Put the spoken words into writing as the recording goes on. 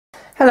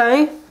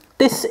Hello,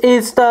 this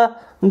is the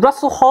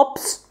Russell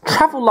Hobbs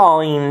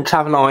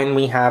Travelline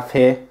we have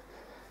here.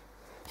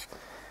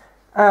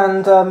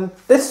 And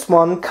this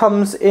one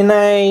comes in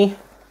a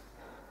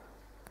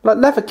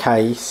leather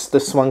case.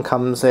 This one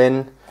comes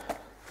in.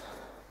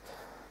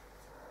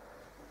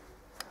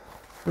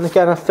 And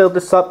again, I filled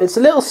this up. It's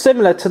a little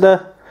similar to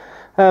the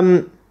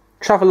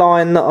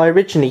Travelline that I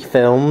originally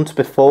filmed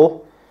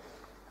before.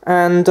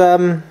 And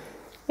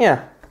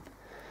yeah.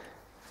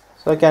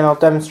 So again, I'll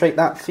demonstrate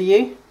that for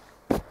you.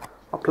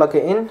 I'll plug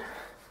it in.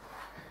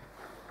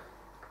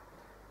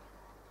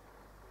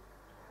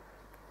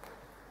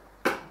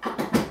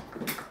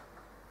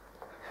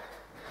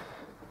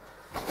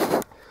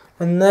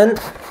 And then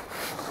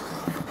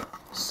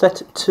set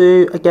it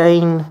to,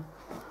 again,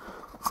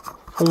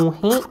 full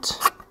heat.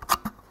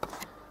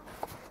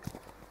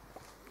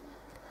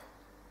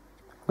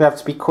 We have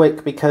to be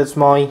quick because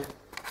my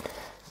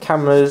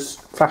camera's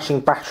flashing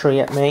battery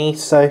at me,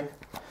 so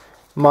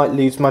might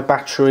lose my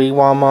battery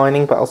while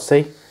mining, but I'll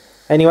see.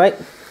 Anyway,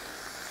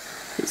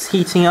 it's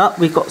heating up.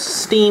 We've got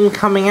steam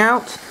coming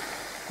out,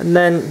 and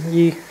then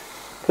you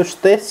push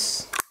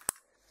this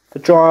for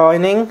dry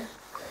ironing,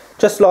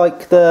 just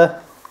like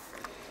the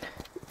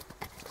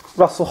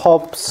Russell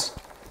Hobbs,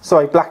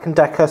 Black &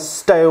 Decker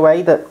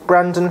stowaway that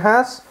Brandon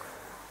has.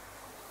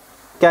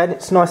 Again,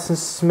 it's nice and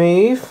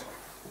smooth.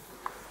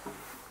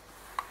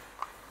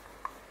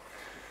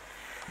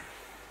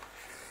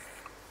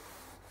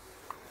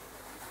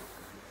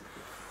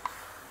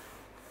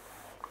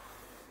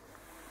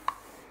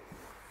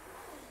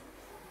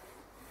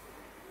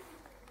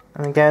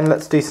 And again,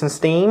 let's do some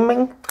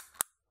steaming.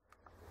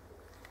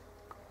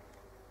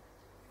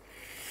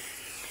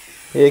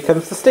 Here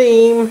comes the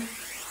steam.